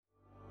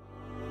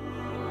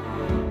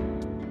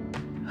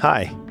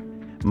Hi,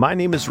 my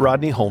name is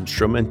Rodney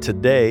Holmstrom, and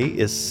today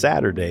is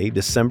Saturday,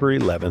 December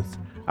 11th.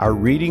 Our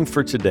reading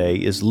for today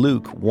is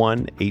Luke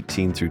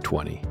 1:18 through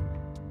 20.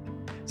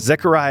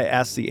 Zechariah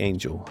asked the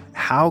angel,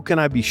 "How can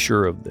I be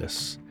sure of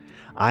this?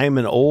 I am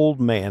an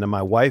old man, and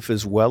my wife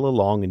is well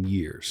along in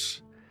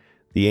years."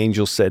 The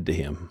angel said to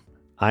him,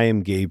 "I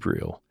am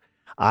Gabriel.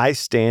 I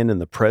stand in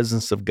the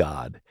presence of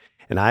God,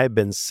 and I have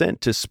been sent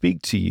to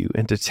speak to you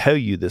and to tell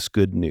you this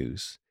good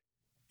news.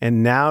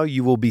 And now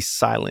you will be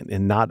silent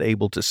and not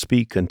able to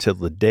speak until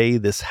the day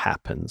this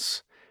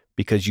happens,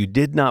 because you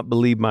did not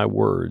believe my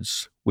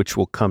words, which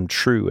will come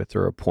true at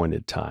their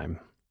appointed time."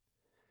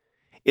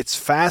 It's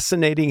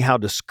fascinating how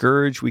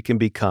discouraged we can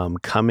become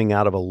coming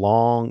out of a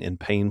long and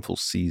painful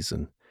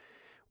season.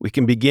 We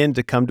can begin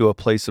to come to a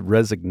place of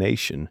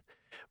resignation,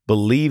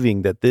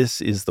 believing that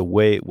this is the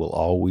way it will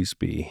always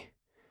be.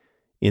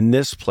 In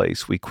this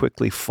place, we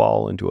quickly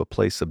fall into a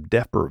place of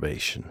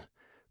deprivation,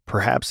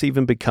 perhaps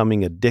even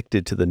becoming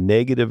addicted to the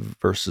negative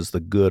versus the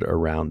good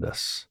around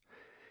us.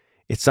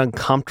 It's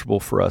uncomfortable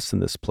for us in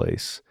this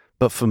place,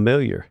 but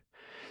familiar,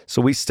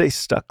 so we stay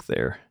stuck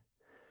there.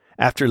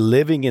 After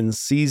living in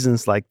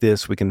seasons like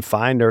this, we can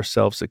find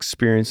ourselves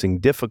experiencing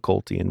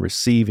difficulty in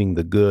receiving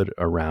the good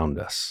around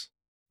us.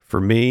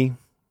 For me,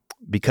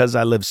 because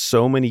I lived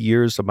so many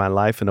years of my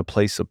life in a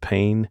place of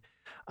pain,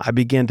 I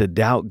began to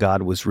doubt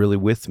God was really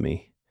with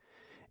me.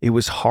 It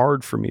was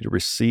hard for me to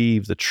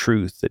receive the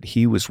truth that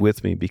He was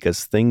with me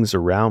because things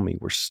around me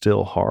were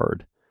still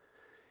hard.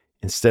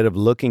 Instead of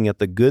looking at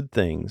the good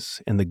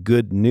things and the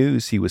good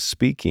news He was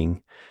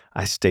speaking,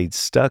 I stayed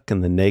stuck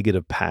in the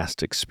negative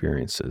past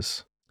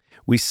experiences.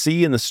 We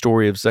see in the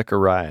story of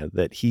Zechariah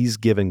that he's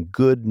given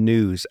good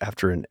news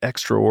after an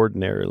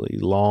extraordinarily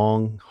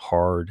long,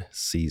 hard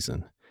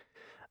season.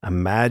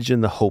 Imagine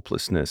the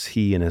hopelessness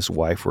he and his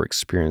wife were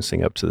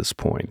experiencing up to this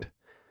point.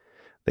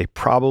 They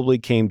probably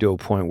came to a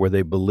point where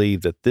they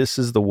believed that this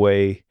is the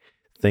way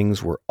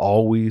things were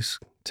always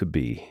to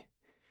be.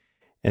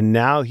 And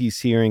now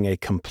he's hearing a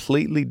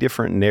completely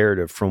different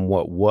narrative from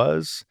what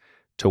was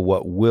to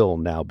what will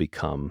now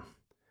become.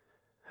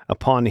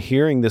 Upon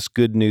hearing this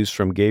good news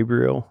from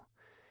Gabriel,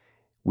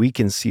 we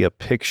can see a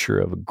picture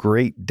of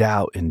great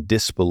doubt and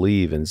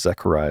disbelief in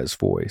Zechariah's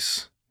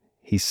voice.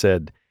 He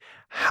said,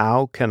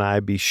 "How can I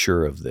be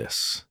sure of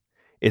this?"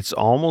 It's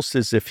almost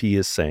as if he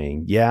is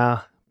saying,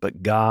 "Yeah,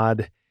 but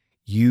God,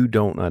 you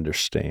don't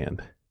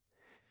understand."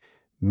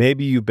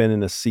 Maybe you've been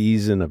in a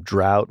season of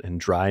drought and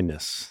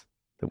dryness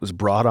that was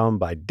brought on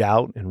by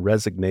doubt and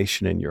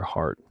resignation in your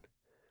heart.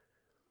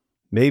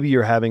 Maybe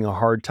you're having a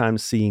hard time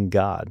seeing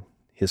God,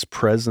 His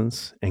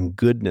presence, and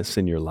goodness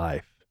in your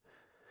life.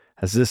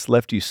 Has this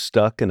left you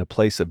stuck in a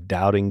place of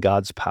doubting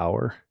God's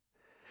power?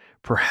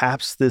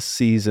 Perhaps this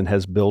season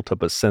has built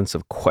up a sense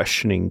of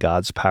questioning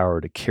God's power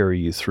to carry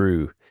you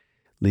through,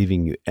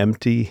 leaving you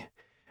empty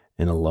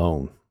and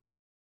alone.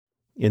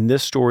 In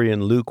this story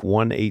in Luke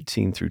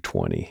 1:18 through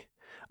 20,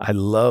 I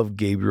love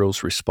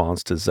Gabriel's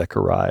response to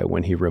Zechariah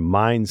when he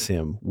reminds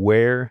him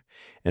where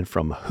and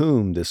from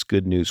whom this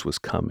good news was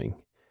coming.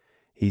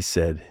 He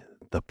said,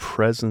 "The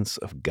presence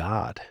of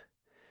God."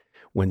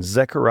 When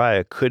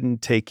Zechariah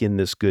couldn't take in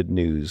this good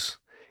news,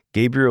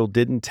 Gabriel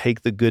didn't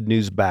take the good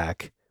news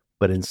back,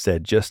 but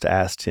instead just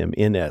asked him,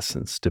 in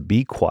essence, to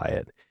be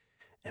quiet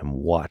and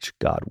watch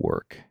God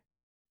work.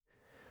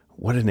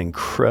 What an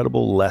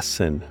incredible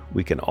lesson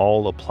we can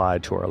all apply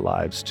to our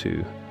lives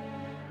too.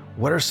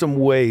 What are some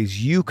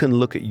ways you can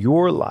look at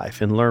your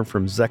life and learn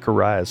from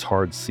Zechariah's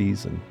hard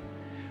season?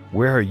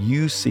 Where are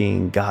you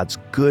seeing God's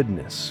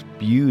goodness,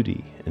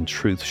 beauty, and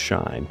truth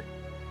shine?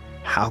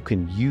 How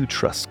can you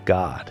trust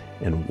God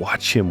and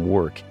watch Him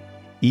work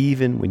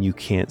even when you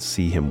can't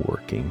see Him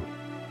working?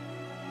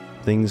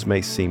 Things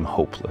may seem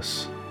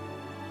hopeless,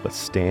 but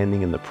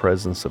standing in the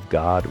presence of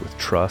God with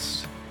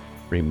trust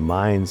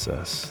reminds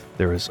us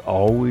there is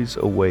always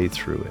a way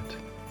through it.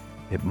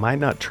 It might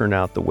not turn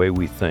out the way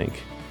we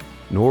think,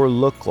 nor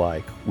look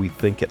like we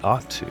think it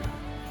ought to.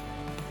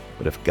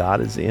 But if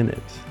God is in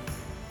it,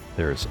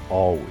 there is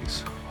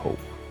always